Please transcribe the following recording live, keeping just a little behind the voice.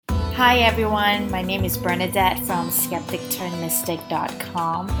Hi everyone, my name is Bernadette from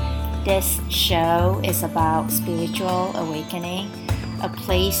skepticturnmystic.com. This show is about spiritual awakening, a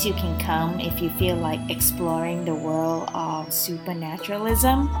place you can come if you feel like exploring the world of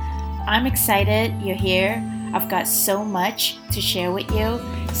supernaturalism. I'm excited you're here. I've got so much to share with you,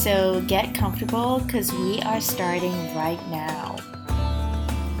 so get comfortable because we are starting right now.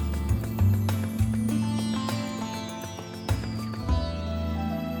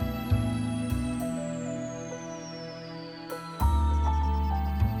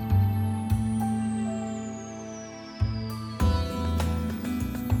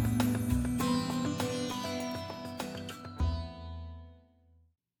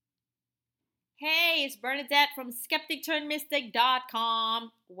 Hey, it's Bernadette from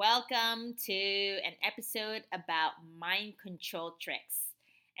skepticturnmystic.com. Welcome to an episode about mind control tricks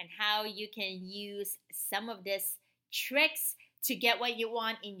and how you can use some of these tricks to get what you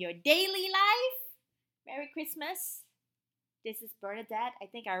want in your daily life. Merry Christmas. This is Bernadette. I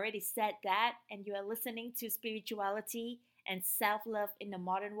think I already said that, and you are listening to Spirituality and Self-Love in the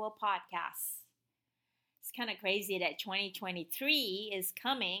Modern World podcast. It's kind of crazy that 2023 is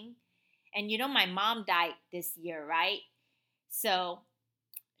coming. And you know, my mom died this year, right? So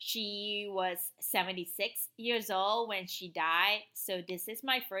she was 76 years old when she died. So this is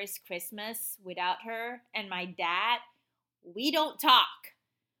my first Christmas without her. And my dad, we don't talk.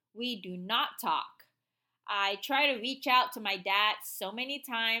 We do not talk. I try to reach out to my dad so many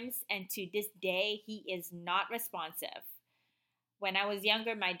times, and to this day, he is not responsive. When I was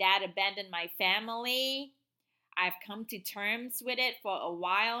younger, my dad abandoned my family. I've come to terms with it for a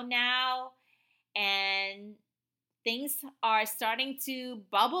while now, and things are starting to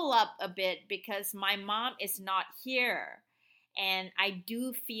bubble up a bit because my mom is not here, and I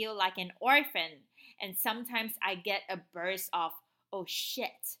do feel like an orphan. And sometimes I get a burst of, oh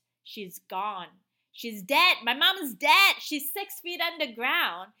shit, she's gone. She's dead. My mom is dead. She's 6 feet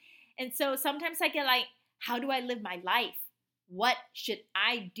underground. And so sometimes I get like, how do I live my life? What should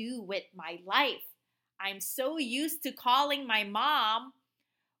I do with my life? I'm so used to calling my mom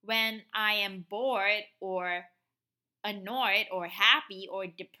when I am bored or annoyed or happy or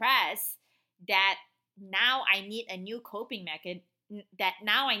depressed that now I need a new coping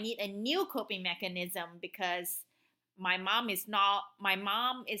mechanism because my mom is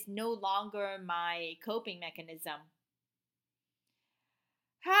no longer my coping mechanism.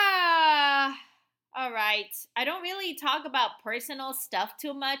 All right. I don't really talk about personal stuff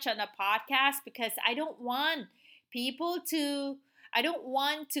too much on the podcast because I don't want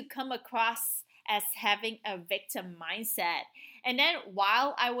to come across as having a victim mindset. And then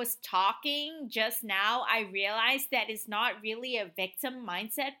while I was talking just now, I realized that it's not really a victim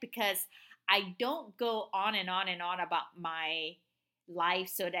mindset because I don't go on and on and on about my life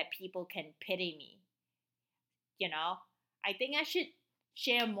so that people can pity me. You know, I think I should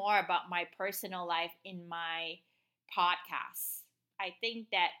share more about my personal life in my podcast. I think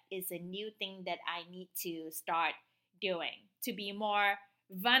that is a new thing that I need to start doing to be more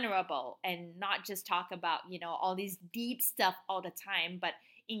vulnerable and not just talk about, all these deep stuff all the time, but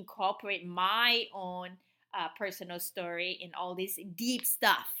incorporate my own personal story in all this deep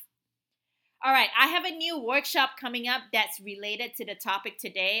stuff. All right, I have a new workshop coming up that's related to the topic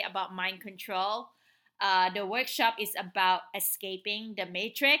today about mind control. The workshop is about escaping the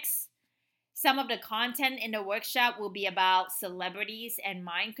matrix. Some of the content in the workshop will be about celebrities and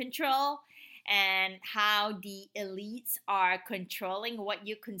mind control and how the elites are controlling what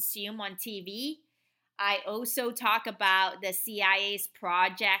you consume on TV. I also talk about the CIA's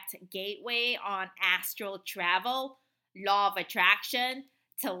Project Gateway on astral travel, law of attraction,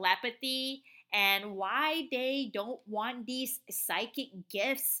 telepathy, and why they don't want these psychic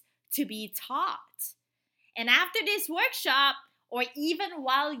gifts to be taught. And after this workshop, or even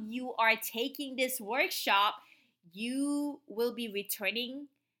while you are taking this workshop, you will be returning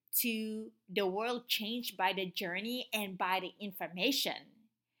to the world changed by the journey and by the information.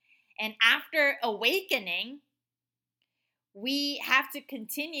 And after awakening, we have to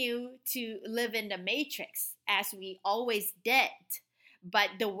continue to live in the matrix as we always did.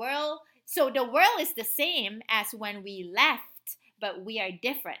 But the world is the same as when we left, but we are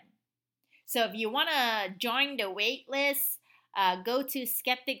different. So if you want to join the wait list, go to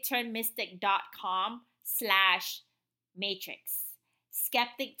skepticturnmystic.com/matrix.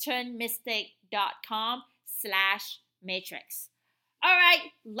 skepticturnmystic.com/matrix. All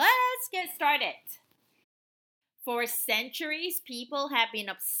right, let's get started. For centuries, people have been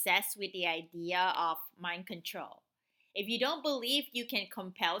obsessed with the idea of mind control. If you don't believe you can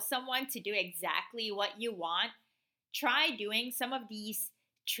compel someone to do exactly what you want, try doing some of these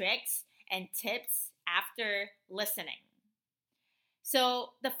tricks, and tips after listening.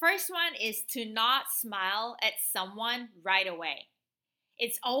 So, the first one is to not smile at someone right away.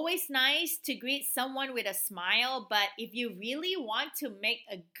 It's always nice to greet someone with a smile, but if you really want to make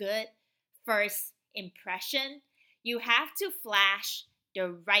a good first impression, you have to flash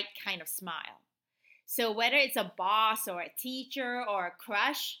the right kind of smile. So, whether it's a boss or a teacher or a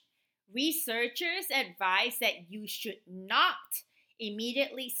crush, researchers advise that you should not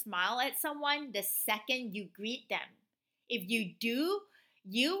immediately smile at someone the second you greet them. If you do,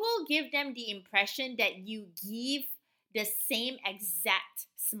 you will give them the impression that you give the same exact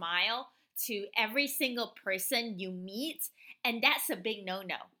smile to every single person you meet, and that's a big no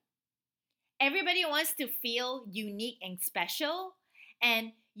no. Everybody wants to feel unique and special,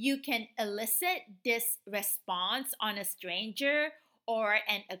 and you can elicit this response on a stranger or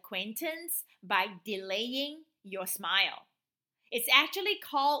an acquaintance by delaying your smile. It's actually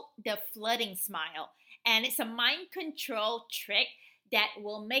called the flirting smile, and it's a mind control trick that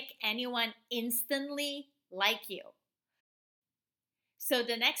will make anyone instantly like you. So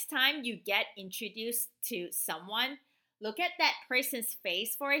the next time you get introduced to someone, look at that person's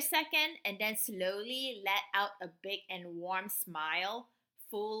face for a second and then slowly let out a big and warm smile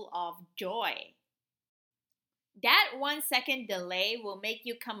full of joy. That 1 second delay will make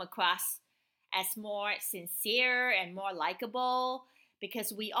you come across as more sincere and more likable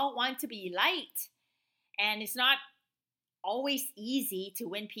because we all want to be liked. And it's not always easy to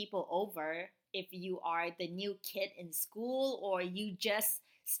win people over if you are the new kid in school or you just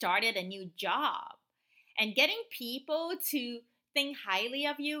started a new job. And getting people to think highly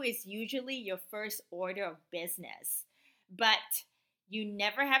of you is usually your first order of business. But you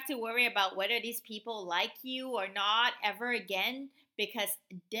never have to worry about whether these people like you or not ever again because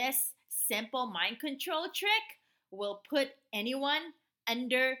this simple mind control trick will put anyone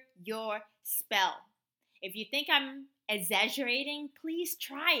under your spell. If you think I'm exaggerating, please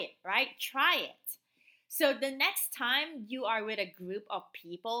try it, right? Try it. So the next time you are with a group of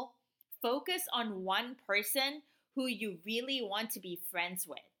people, focus on one person who you really want to be friends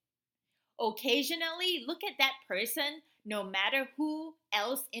with. Occasionally, look at that person no matter who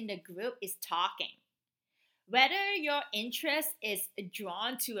else in the group is talking. Whether your interest is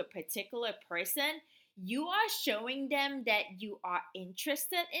drawn to a particular person, you are showing them that you are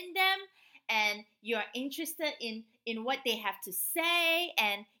interested in them and you're interested in what they have to say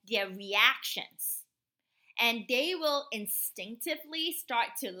and their reactions. And they will instinctively start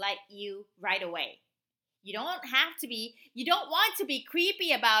to like you right away. You don't want to be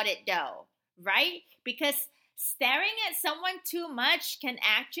creepy about it though, right? Because staring at someone too much can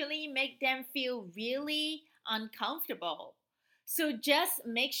actually make them feel really uncomfortable. So just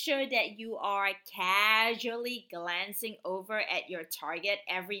make sure that you are casually glancing over at your target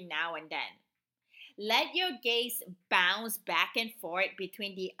every now and then. Let your gaze bounce back and forth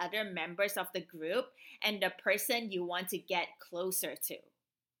between the other members of the group and the person you want to get closer to.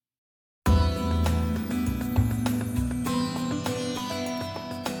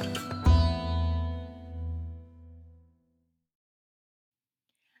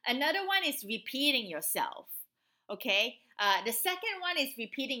 Another one is repeating yourself. Okay, the second one is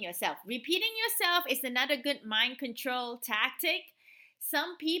repeating yourself. Repeating yourself is another good mind control tactic.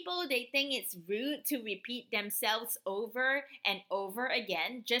 Some people they think it's rude to repeat themselves over and over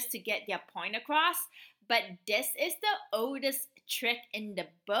again just to get their point across. But this is the oldest trick in the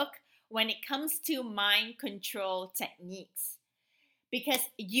book when it comes to mind control techniques. Because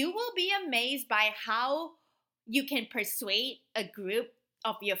you will be amazed by how you can persuade a group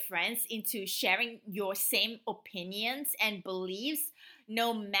of your friends into sharing your same opinions and beliefs,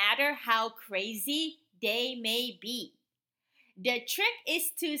 no matter how crazy they may be. The trick is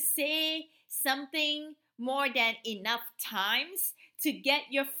to say something more than enough times to get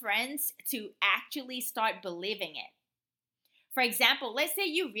your friends to actually start believing it. For example, let's say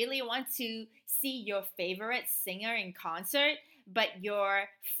you really want to see your favorite singer in concert, but your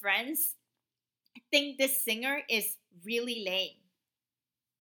friends think this singer is really lame.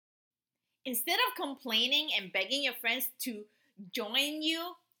 Instead of complaining and begging your friends to join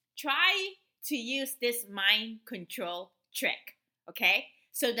you, try to use this mind control trick. Okay?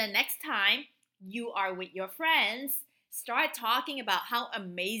 So the next time you are with your friends, start talking about how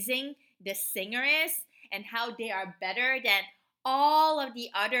amazing the singer is and how they are better than all of the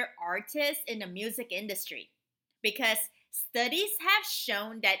other artists in the music industry. Because studies have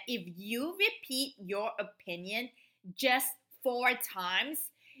shown that if you repeat your opinion just 4 times,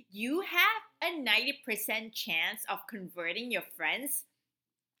 you have a 90% chance of converting your friends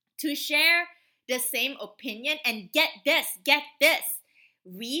to share the same opinion. And get this,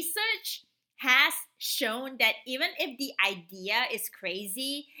 Research has shown that even if the idea is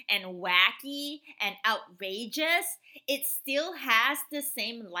crazy and wacky and outrageous, it still has the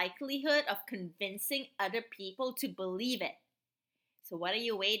same likelihood of convincing other people to believe it. So, what are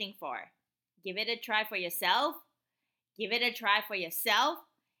you waiting for? Give it a try for yourself. Give it a try for yourself.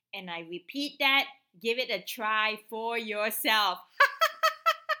 And I repeat that, give it a try for yourself.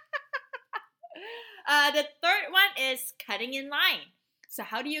 The third one is cutting in line. So,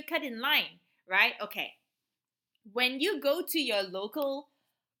 how do you cut in line, right? Okay. When you go to your local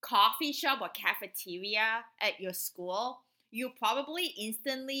coffee shop or cafeteria at your school, you probably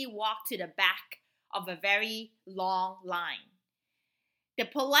instantly walk to the back of a very long line. The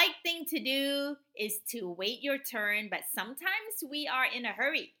polite thing to do is to wait your turn, but sometimes we are in a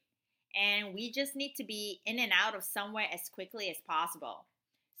hurry and we just need to be in and out of somewhere as quickly as possible.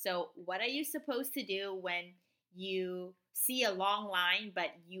 So, what are you supposed to do when you see a long line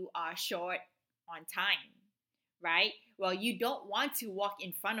but you are short on time, right? Well, you don't want to walk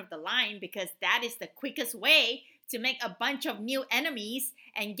in front of the line because that is the quickest way to make a bunch of new enemies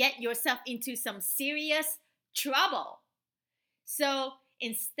and get yourself into some serious trouble. So,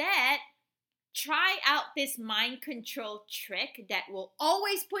 instead, try out this mind control trick that will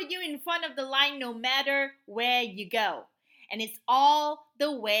always put you in front of the line no matter where you go. And it's all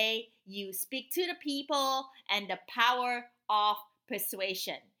the way you speak to the people and the power of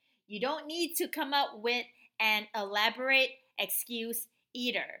persuasion. You don't need to come up with an elaborate excuse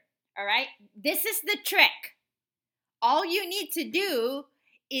either. All right? This is the trick. All you need to do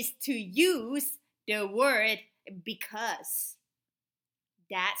is to use the word because.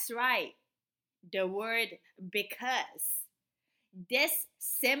 That's right. The word because. This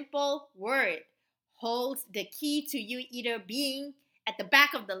simple word holds the key to you either being at the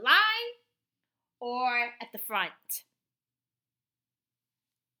back of the line or at the front.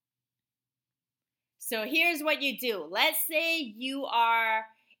 So here's what you do. Let's say you are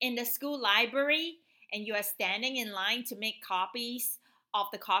in the school library and you are standing in line to make copies of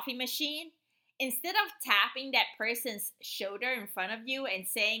the coffee machine. Instead of tapping that person's shoulder in front of you and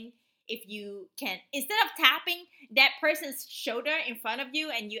saying, if you can, instead of tapping that person's shoulder in front of you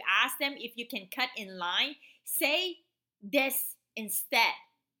and you ask them if you can cut in line, say this instead.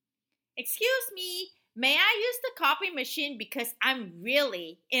 Excuse me, may I use the copy machine because I'm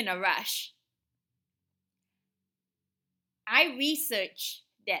really in a rush? I researched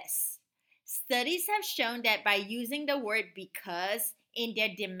this. Studies have shown that by using the word because in their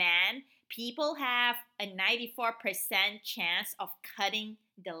demand, people have a 94% chance of cutting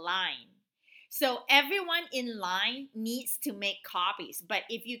the line. So everyone in line needs to make copies, but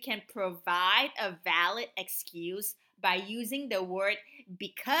if you can provide a valid excuse by using the word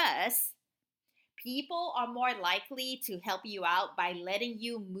because, people are more likely to help you out by letting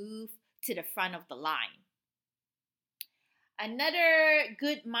you move to the front of the line. Another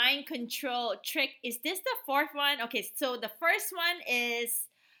good mind control trick is this the fourth one? Okay, so the first one is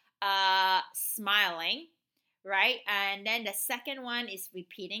smiling, right? And then the second one is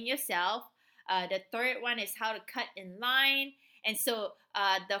repeating yourself. The third one is how to cut in line. And so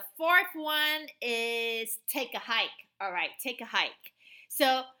the fourth one is take a hike. All right, take a hike.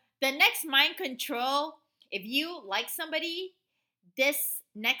 So the next mind control, if you like somebody, this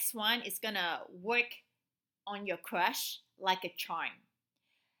next one is gonna work on your crush like a charm.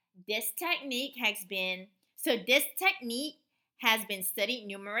 This technique has been studied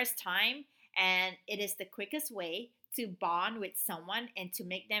numerous times, and it is the quickest way to bond with someone and to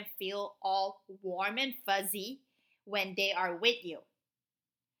make them feel all warm and fuzzy when they are with you.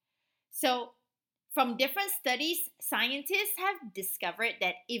 So, from different studies, scientists have discovered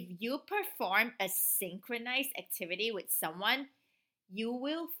that if you perform a synchronized activity with someone,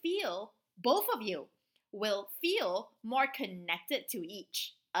 both of you will feel more connected to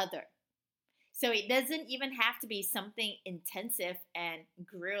each other. So it doesn't even have to be something intensive and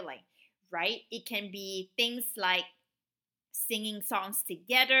grueling, right? It can be things like singing songs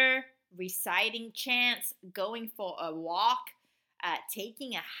together, reciting chants, going for a walk,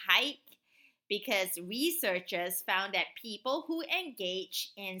 taking a hike, because researchers found that people who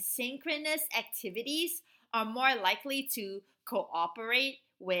engage in synchronous activities are more likely to cooperate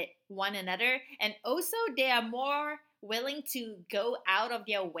with one another, and also they are more willing to go out of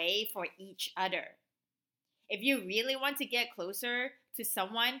their way for each other. If you really want to get closer to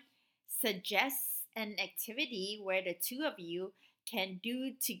someone, suggest an activity where the two of you can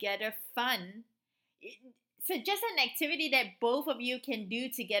do together fun. Suggest an activity that both of you can do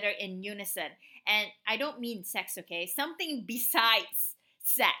together in unison. And I don't mean sex, okay? Something besides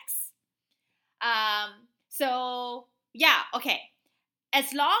sex. So, yeah, okay.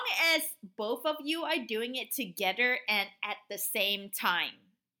 as long as both of you are doing it together and at the same time.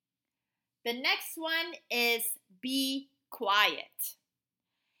 The next one is be quiet.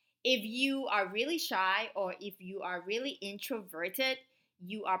 If you are really shy or if you are really introverted,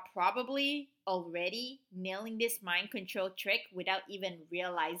 you are probably already nailing this mind control trick without even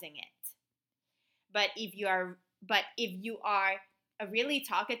realizing it. But if you are a really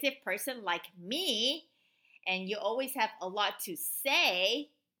talkative person like me and you always have a lot to say,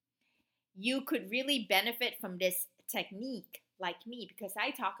 you could really benefit from this technique like me because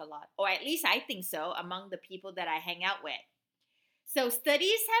I talk a lot, or at least I think so among the people that I hang out with. So,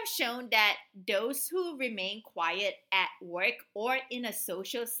 studies have shown that those who remain quiet at work or in a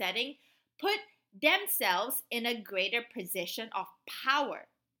social setting put themselves in a greater position of power.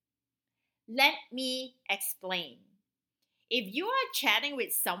 Let me explain. If you are chatting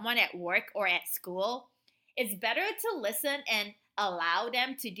with someone at work or at school, it's better to listen and allow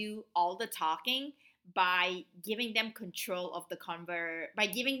them to do all the talking by giving them control of the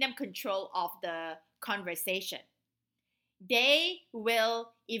conversation. They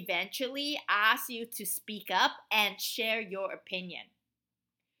will eventually ask you to speak up and share your opinion.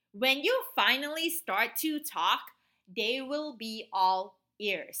 When you finally start to talk, they will be all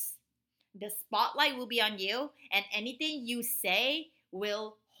ears. The spotlight will be on you, and anything you say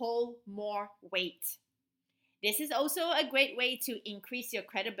will hold more weight. This is also a great way to increase your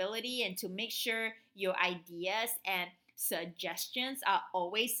credibility and to make sure your ideas and suggestions are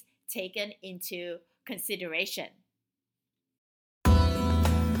always taken into consideration.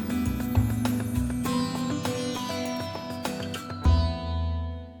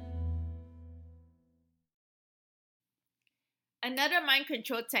 Another mind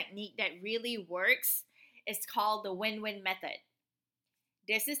control technique that really works is called the win-win method.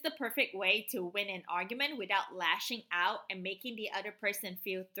 This is the perfect way to win an argument without lashing out and making the other person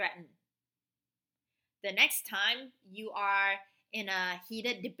feel threatened. The next time you are in a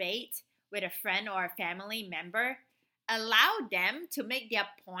heated debate with a friend or a family member, allow them to make their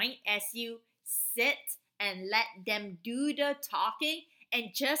point as you sit and let them do the talking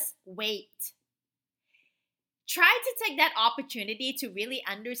and just wait. Try to take that opportunity to really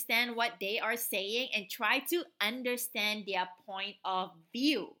understand what they are saying and try to understand their point of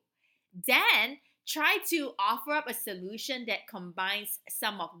view. Then try to offer up a solution that combines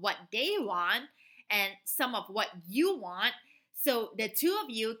some of what they want and some of what you want so the two of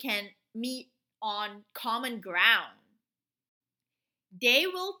you can meet on common ground. They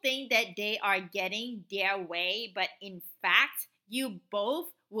will think that they are getting their way, but in fact, you both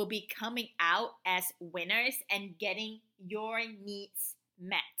will be coming out as winners and getting your needs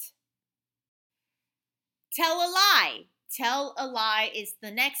met. Tell a lie. Tell a lie is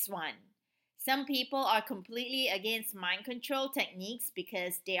the next one. Some people are completely against mind control techniques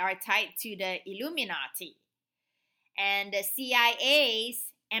because they are tied to the Illuminati. And the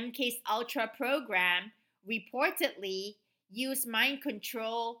CIA's MK Ultra program reportedly use mind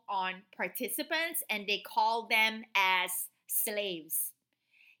control on participants and they call them as slaves.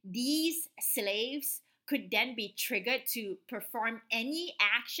 These slaves could then be triggered to perform any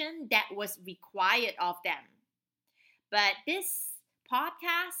action that was required of them. But this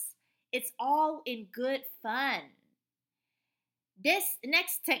podcast, it's all in good fun. This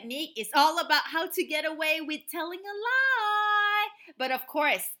next technique is all about how to get away with telling a lie. But of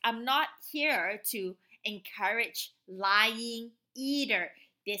course, I'm not here to encourage lying either.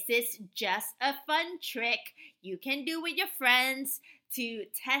 This is just a fun trick you can do with your friends to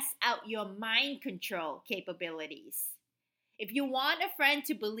test out your mind control capabilities. If you want a friend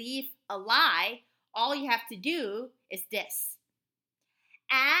to believe a lie, all you have to do is this.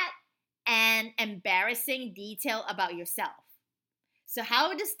 Add an embarrassing detail about yourself. So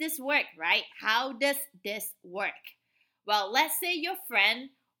how does this work, right? How does this work? Well, let's say your friend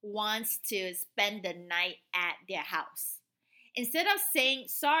wants to spend the night at their house. Instead of saying,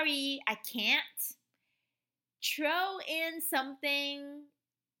 sorry, I can't, throw in something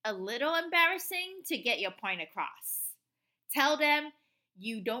a little embarrassing to get your point across. Tell them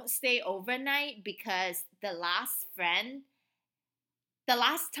you don't stay overnight because the last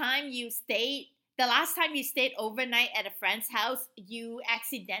time you stayed overnight at a friend's house, you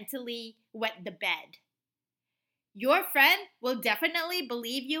accidentally wet the bed. Your friend will definitely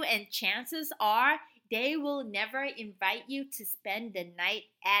believe you, and chances are they will never invite you to spend the night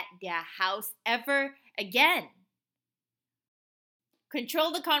at their house ever again.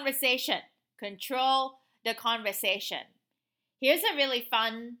 Control the conversation. Control the conversation. Here's a really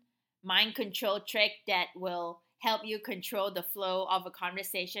fun mind control trick that will help you control the flow of a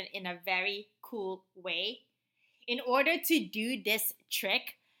conversation in a very cool way. In order to do this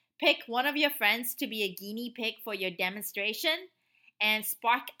trick, pick one of your friends to be a guinea pig for your demonstration and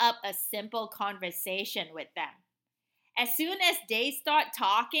spark up a simple conversation with them. As soon as they start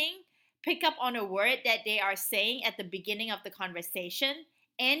talking, pick up on a word that they are saying at the beginning of the conversation.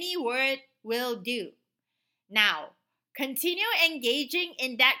 Any word will do. Now, continue engaging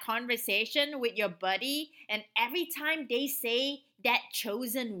in that conversation with your buddy, and every time they say that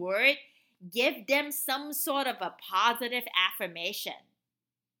chosen word, give them some sort of a positive affirmation.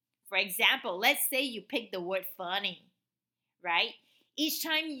 For example, let's say you pick the word funny, right? Each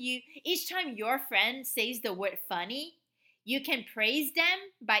time your friend says the word funny, you can praise them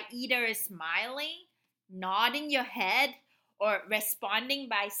by either smiling, nodding your head, or responding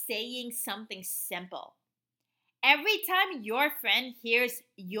by saying something simple. Every time your friend hears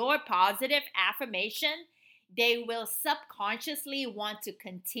your positive affirmation, they will subconsciously want to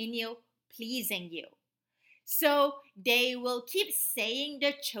continue pleasing you. So they will keep saying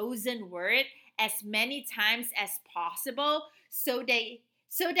the chosen word as many times as possible so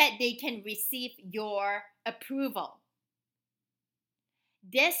that they can receive your approval.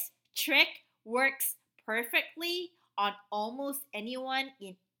 This trick works perfectly on almost anyone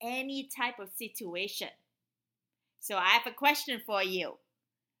in any type of situation. So I have a question for you.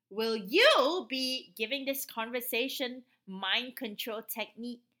 Will you be giving this conversation mind control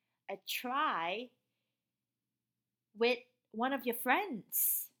technique a try with one of your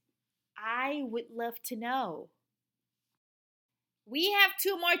friends? I would love to know. We have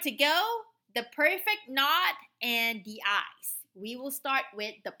two more to go, the perfect nod and the eyes. We will start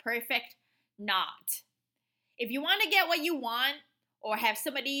with the perfect nod. If you want to get what you want or have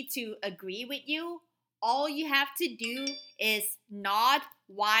somebody to agree with you, all you have to do is nod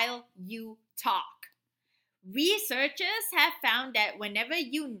while you talk. Researchers have found that whenever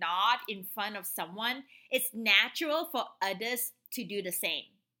you nod in front of someone, it's natural for others to do the same.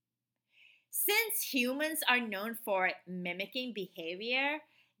 Since humans are known for mimicking behavior,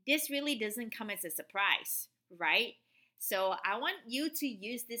 this really doesn't come as a surprise, right? So I want you to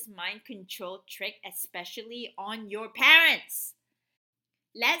use this mind control trick, especially on your parents.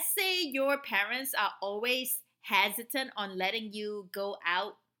 Let's say your parents are always hesitant on letting you go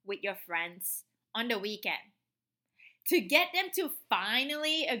out with your friends on the weekend. To get them to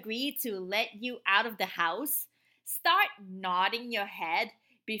finally agree to let you out of the house, start nodding your head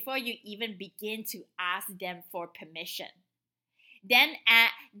before you even begin to ask them for permission. Then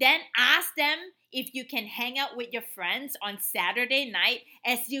ask them if you can hang out with your friends on Saturday night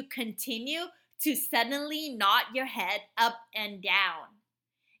as you continue to suddenly nod your head up and down.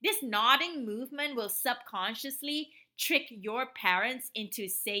 This nodding movement will subconsciously trick your parents into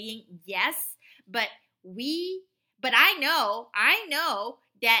saying yes, but I know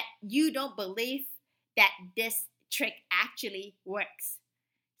that you don't believe that this trick actually works.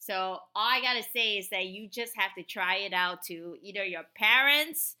 So all I gotta say is that you just have to try it out to either your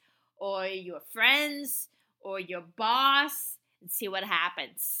parents or your friends or your boss and see what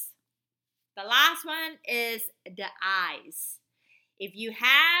happens. The last one is the eyes. If you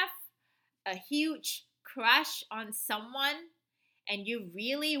have a huge crush on someone and you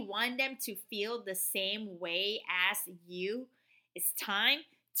really want them to feel the same way as you, it's time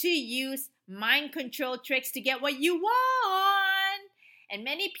to use mind control tricks to get what you want. And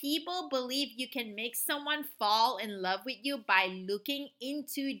many people believe you can make someone fall in love with you by looking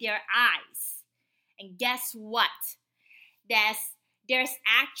into their eyes. And guess what? There's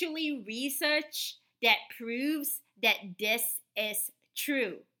actually research that proves that this is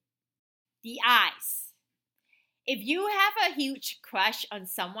true. The eyes. If you have a huge crush on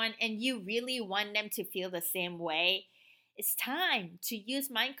someone and you really want them to feel the same way, it's time to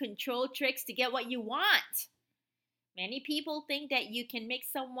use mind control tricks to get what you want. Many people think that you can make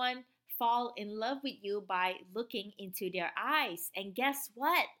someone fall in love with you by looking into their eyes. And guess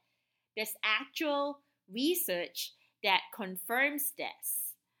what? There's actual research that confirms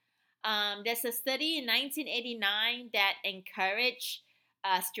this. There's a study in 1989 that encouraged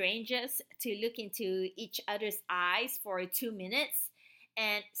strangers to look into each other's eyes for 2 minutes,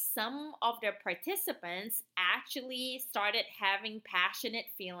 and some of the participants actually started having passionate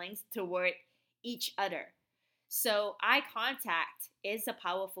feelings toward each other. So, eye contact is a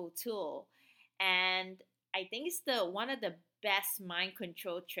powerful tool, and I think it's the one of the best mind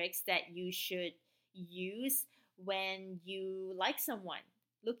control tricks that you should use when you like someone.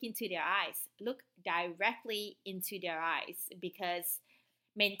 Look into their eyes. Look directly into their eyes because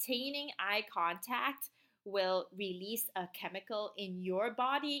maintaining eye contact will release a chemical in your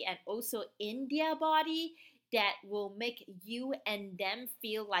body and also in their body that will make you and them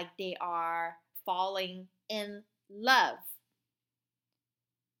feel like they are falling in love.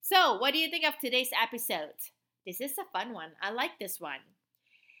 So, what do you think of today's episode? This is a fun one. I like this one.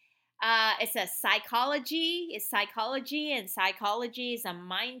 It's a psychology. It's psychology, and psychology is a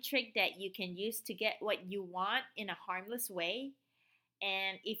mind trick that you can use to get what you want in a harmless way.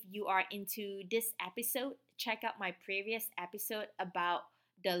 And if you are into this episode, check out my previous episode about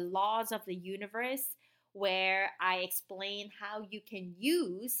the laws of the universe, where I explain how you can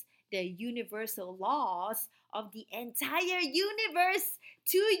use the universal laws of the entire universe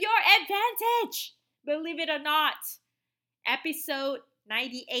to your advantage. Believe it or not. Episode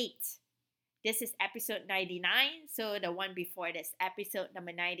 98. This is episode 99, so the one before this, episode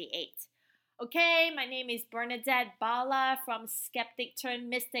number 98. Okay, my name is Bernadette Bala from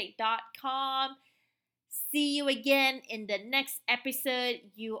skepticturnmystic.com. See you again in the next episode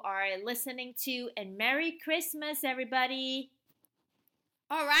you are listening to, and Merry Christmas, everybody.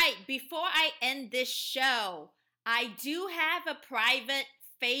 All right, before I end this show, I do have a private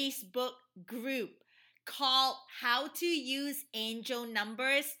Facebook group called How to Use Angel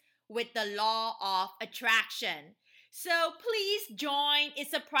Numbers with the Law of Attraction. So please join.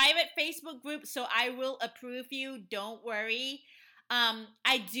 It's a private Facebook group, so I will approve you. Don't worry.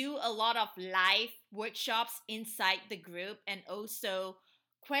 I do a lot of live workshops inside the group, and also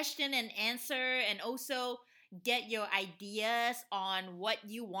question and answer, and also get your ideas on what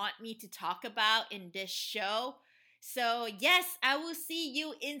you want me to talk about in this show. So, yes, I will see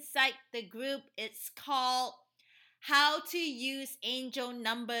you inside the group. It's called How to Use Angel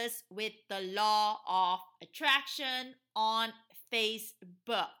Numbers with the Law of Attraction on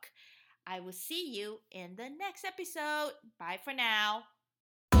Facebook. I will see you in the next episode. Bye for now.